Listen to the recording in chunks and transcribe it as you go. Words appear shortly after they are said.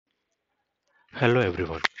Hello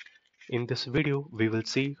everyone. In this video, we will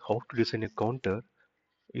see how to design a counter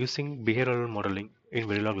using behavioral modeling in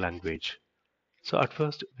Verilog language. So at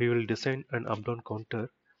first, we will design an up-down counter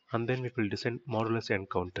and then we will design MODELSIM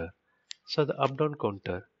counter. So the up-down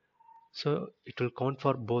counter, so it will count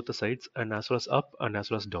for both the sides and as well as up and as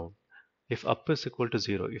well as down. If up is equal to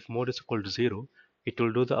 0, if mode is equal to 0, it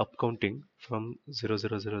will do the up counting from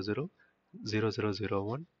 0000,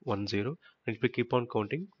 0001, 10, and it will keep on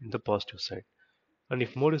counting in the positive side. And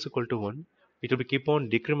if mode is equal to 1, it will be keep on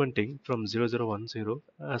decrementing from 0010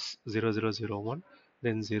 as 0001,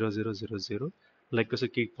 then 0000, like this will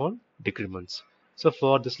keep on decrements. So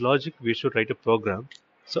for this logic, we should write a program.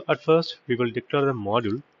 So at first, we will declare the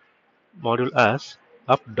module as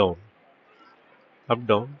up down. Up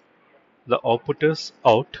down, the output is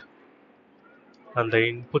out, and the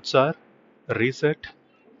inputs are reset,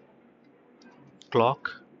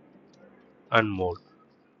 clock, and mode.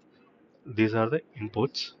 These are the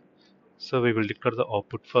inputs. So we will declare the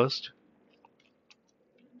output first,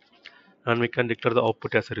 and we can declare the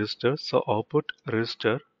output as a register. So output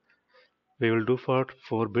register we will do for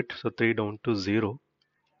 4 bit, so 3 down to 0,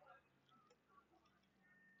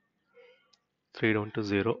 3 down to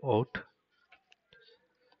 0 out,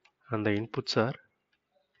 and the inputs are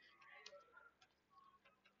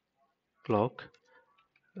clock,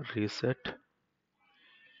 reset,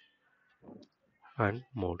 and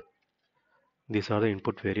mode. These are the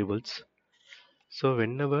input variables. So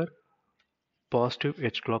whenever positive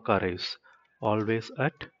edge clock arrives, always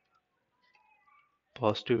at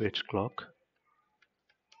positive edge clock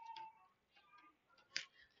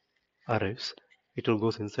arrives, it will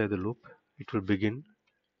goes inside the loop, it will begin,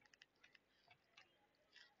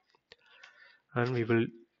 and we will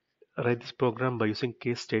write this program by using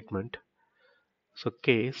case statement. So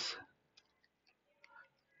case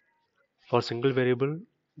for single variable,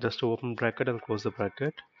 just open bracket and close the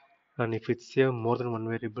bracket, and if it's here more than one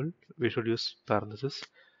variable, we should use parenthesis.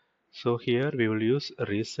 So here we will use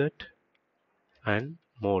reset and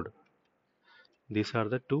mode. These are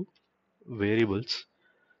the two variables.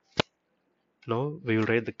 Now we will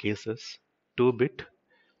write the cases. 2-bit.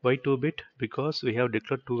 Why 2-bit? Because we have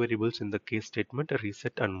declared two variables in the case statement,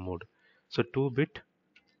 reset and mode. So 2-bit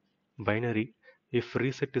binary. If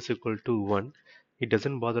reset is equal to 1, it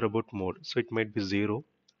doesn't bother about mode. So it might be 0.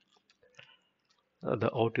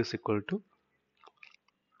 The out is equal to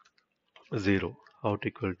 0. Out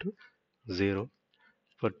equal to 0.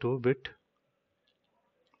 For 2-bit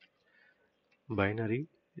binary,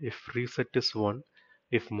 if reset is 1,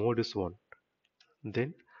 if mode is 1,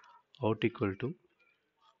 then out equal to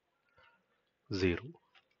 0.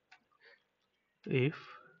 If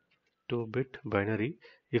 2-bit binary,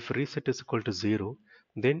 if reset is equal to 0,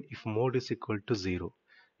 then if mode is equal to 0.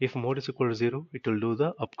 If mode is equal to 0, it will do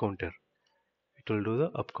the up counter. It will do the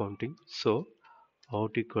up counting. So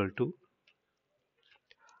out equal to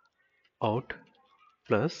out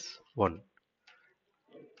plus 1.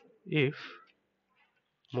 If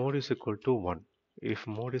mode is equal to 1, if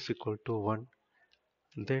mode is equal to 1,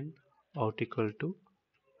 then out equal to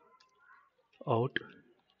out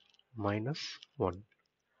minus 1.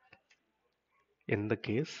 In the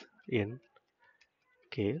case, in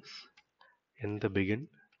the begin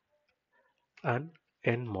and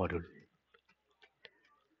end module.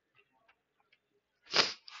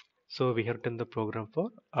 So we have done the program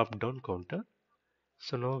for up down counter.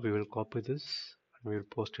 So now we will copy this and we will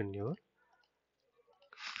post in your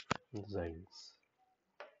XILINX.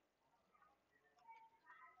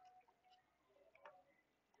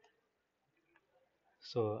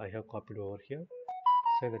 So I have copied over here.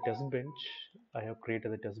 So in the test bench, I have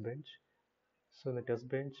created the test bench. So in the test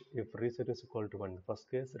bench, if reset is equal to 1, first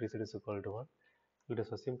case reset is equal to 1, let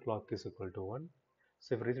us assume clock is equal to 1.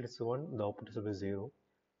 So if reset is 1, the output will be 0.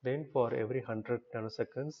 Then for every 100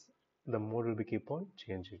 nanoseconds, the mode will be keep on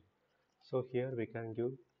changing. So here we can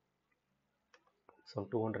give some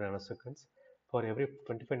 200 nanoseconds. For every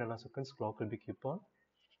 25 nanoseconds, clock will be keep on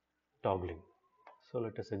toggling. So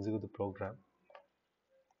let us execute the program.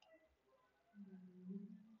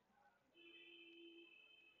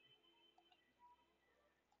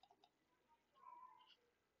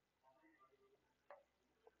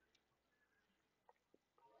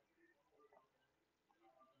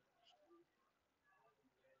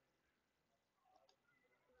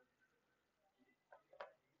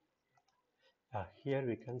 Here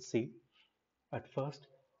we can see at first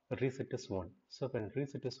reset is 1. So when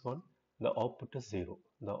reset is 1, the output is 0.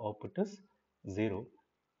 The output is 0.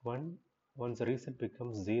 Once the reset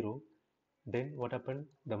becomes 0, then what happened?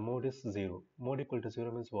 The mode is 0. Mode equal to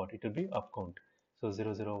 0 means what? It will be up count. So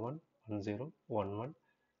 001, 10, 11, 100.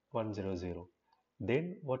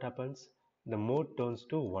 Then what happens? The mode turns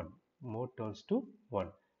to 1. Mode turns to 1.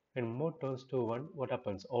 When mode turns to 1, what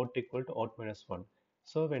happens? Out equal to out minus 1.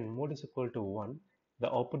 So when mode is equal to 1,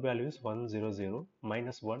 the output value is 1 0 0,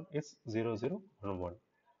 minus 1 is 0 0 1 1,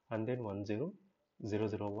 and then 1 0 0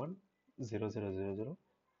 0 1 0 0 0 0,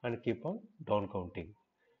 and keep on down counting.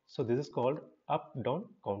 So this is called up down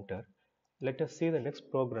counter. Let us see the next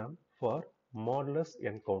program for modulus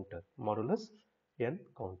n counter. Modulus n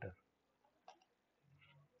counter.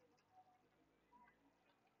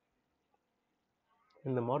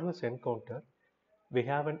 In the modulus n counter, we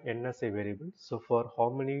have an n as a variable. So for how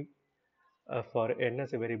many n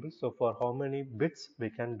as a variable, so for how many bits we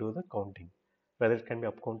can do the counting, whether it can be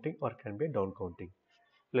up counting or can be down counting.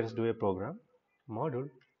 Let us do a program. Modulus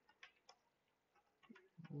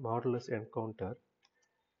n counter.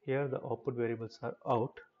 Here the output variables are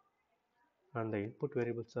out and the input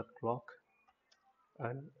variables are clock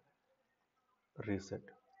and reset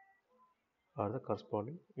are the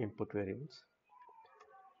corresponding input variables.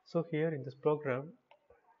 So here in this program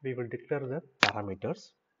we will declare the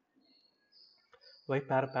parameters. Why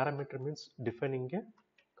parameter means defining a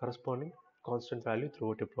corresponding constant value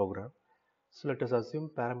throughout a program. So let us assume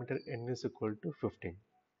parameter n is equal to 15.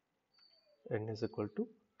 N is equal to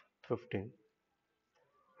 15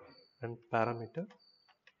 and parameter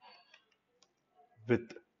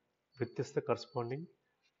width. Width is the corresponding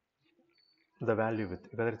the value width,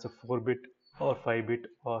 whether it's a 4-bit or 5-bit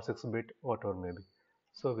or 6-bit, whatever may be.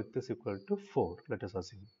 So width is equal to 4. Let us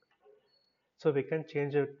assume. So we can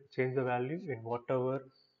change the value in whatever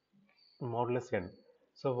modulus n.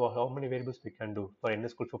 So for how many variables we can do? For n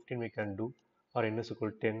is equal to 15 we can do, or n is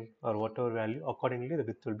equal to 10, or whatever value. Accordingly the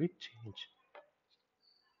width will be changed.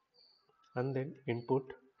 And then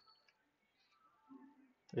input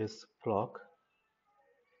is clock.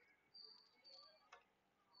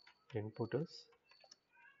 Input is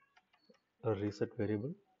a reset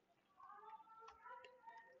variable.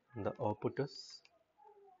 And the output is,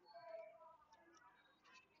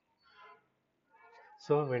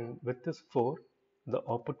 so when width is 4, the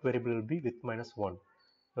output variable will be width minus 1.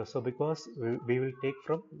 So because we will take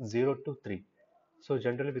from 0 to 3. So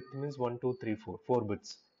generally width means 1, 2, 3, 4, 4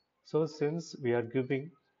 bits. So since we are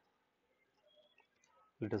giving,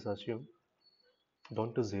 let us assume,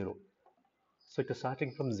 down to 0. So it is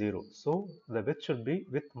starting from 0. So the width should be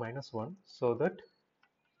width minus 1, so that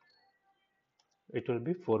it will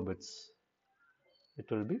be 4 bits. It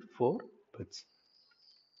will be 4 bits.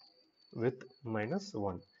 Width minus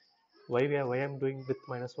 1. Why I am doing width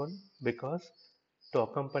minus 1? Because to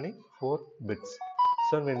accompany 4 bits.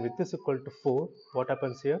 So when width is equal to 4, what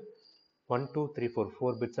happens here? 1, 2, 3, 4.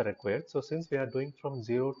 4 bits are required. So since we are doing from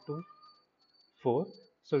 0 to 4,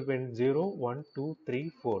 so when 0, 1, 2,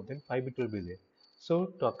 3, 4, then 5 bit will be there. So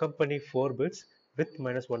to accompany 4 bits, width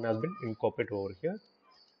minus 1 has been incorporated over here,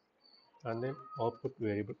 and then output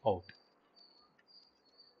variable out.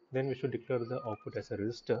 Then we should declare the output as a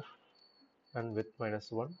register and width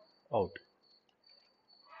minus 1 out.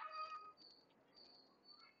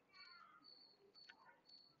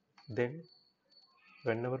 Then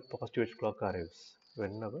whenever positive edge clock arrives,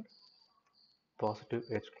 whenever positive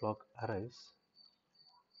edge clock arrives,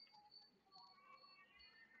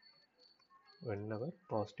 whenever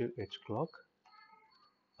positive edge clock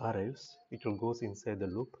arrives, it will goes inside the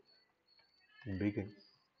loop begin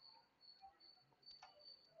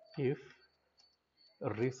if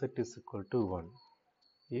reset is equal to 1.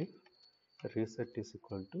 If reset is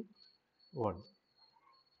equal to 1,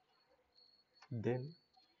 then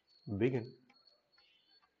begin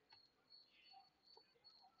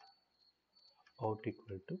out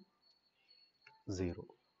equal to 0.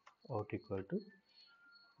 Out equal to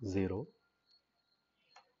 0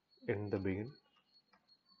 in the begin,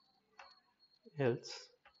 else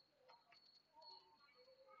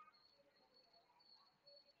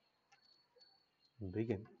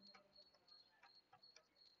begin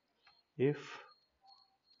if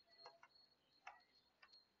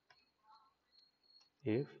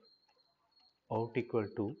out equal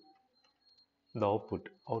to the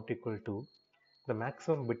out equal to the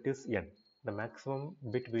maximum bit is n. The maximum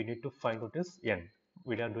bit we need to find out is n.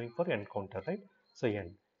 We are doing for n counter, right? So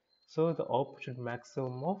n. So the output should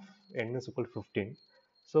maximum of n is equal to 15.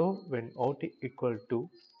 So when out equal to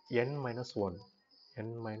n minus 1,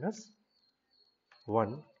 n minus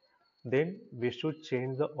 1, then we should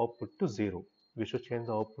change the output to 0. We should change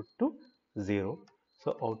the output to 0.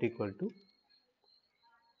 So out equal to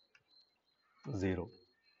 0.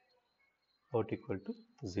 Out equal to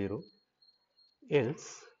 0.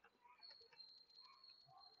 Else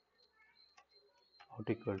out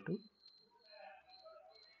equal to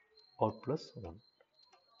out plus 1.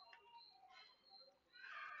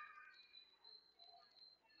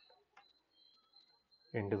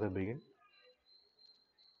 into the begin,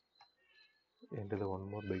 into the one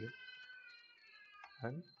more begin,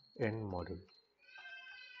 and end module,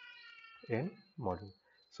 end module.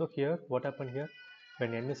 So here, what happened here?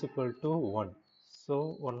 When n is equal to 1,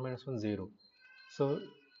 so 1 minus 1 0. So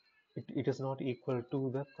it is not equal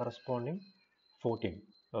to the corresponding 14.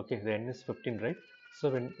 Okay, the n is 15, right? So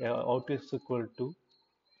when out is equal to,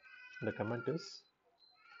 the comment is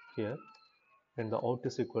here, when the out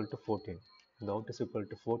is equal to 14, the out is equal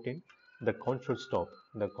to 14, the count should stop.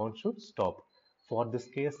 The count should stop. For this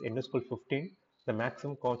case, n is equal to 15, the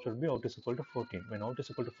maximum count should be out is equal to 14. When out is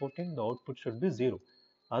equal to 14, the output should be 0.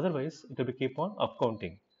 Otherwise, it will be keep on up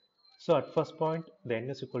counting. So at first point, the n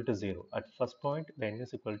is equal to 0. At first point, the n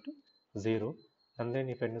is equal to 0. And then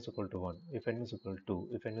if n is equal to 1, if n is equal to 2,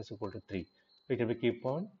 if n is equal to 3, it will be keep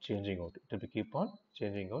on changing out. It will be keep on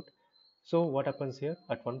changing out. So what happens here?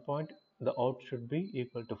 At one point, the out should be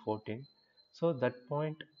equal to 14. So that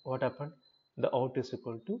point, what happened? The out is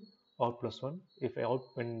equal to out plus 1. If out,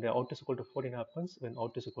 when the out is equal to 14 happens, when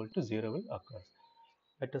out is equal to 0 will occur.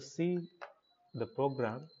 Let us see the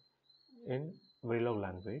program in Verilog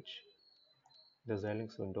language. The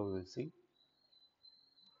XILINX window we will see.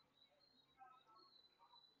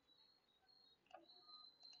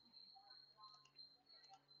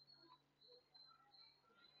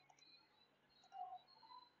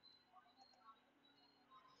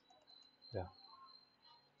 Yeah.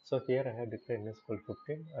 So here I have declared n is equal to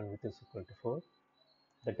 15 and width is equal to 4.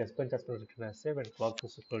 The test bench has been written as say when clock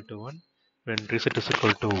is equal to 1, when reset is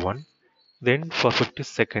equal to 1, then for 50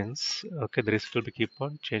 seconds, okay, the reset will be keep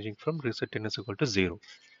on changing from reset n is equal to 0.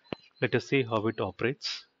 Let us see how it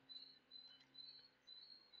operates.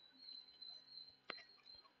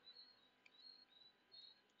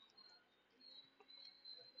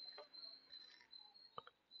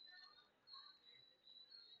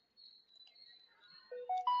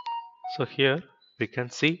 So here we can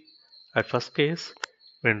see at first case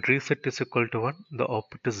when reset is equal to 1, the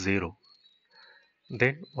output is 0.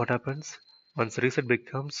 Then what happens? Once reset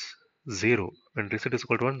becomes 0, when reset is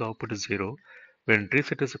equal to 1, the output is 0. When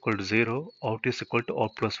reset is equal to 0, out is equal to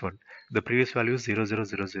out plus 1. The previous value is 0, 0,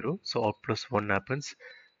 0, 0. So out plus 1 happens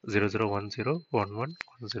 0, 0, 1, 0, 1, 1,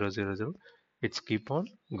 1, 0, 0, 0. It's keep on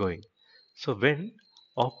going. So when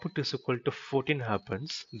output is equal to 14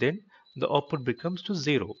 happens, then the output becomes to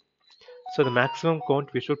 0. So the maximum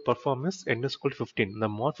count we should perform is n is equal to 15. The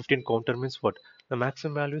mod 15 counter means what? The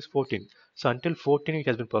maximum value is 14. So until 14 it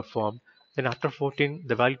has been performed. Then after 14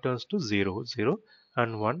 the value turns to 0, 0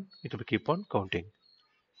 and 1. It will keep on counting.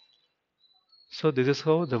 So this is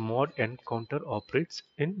how the mod n counter operates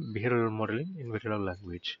in behavioral modeling in Verilog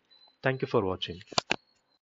language. Thank you for watching.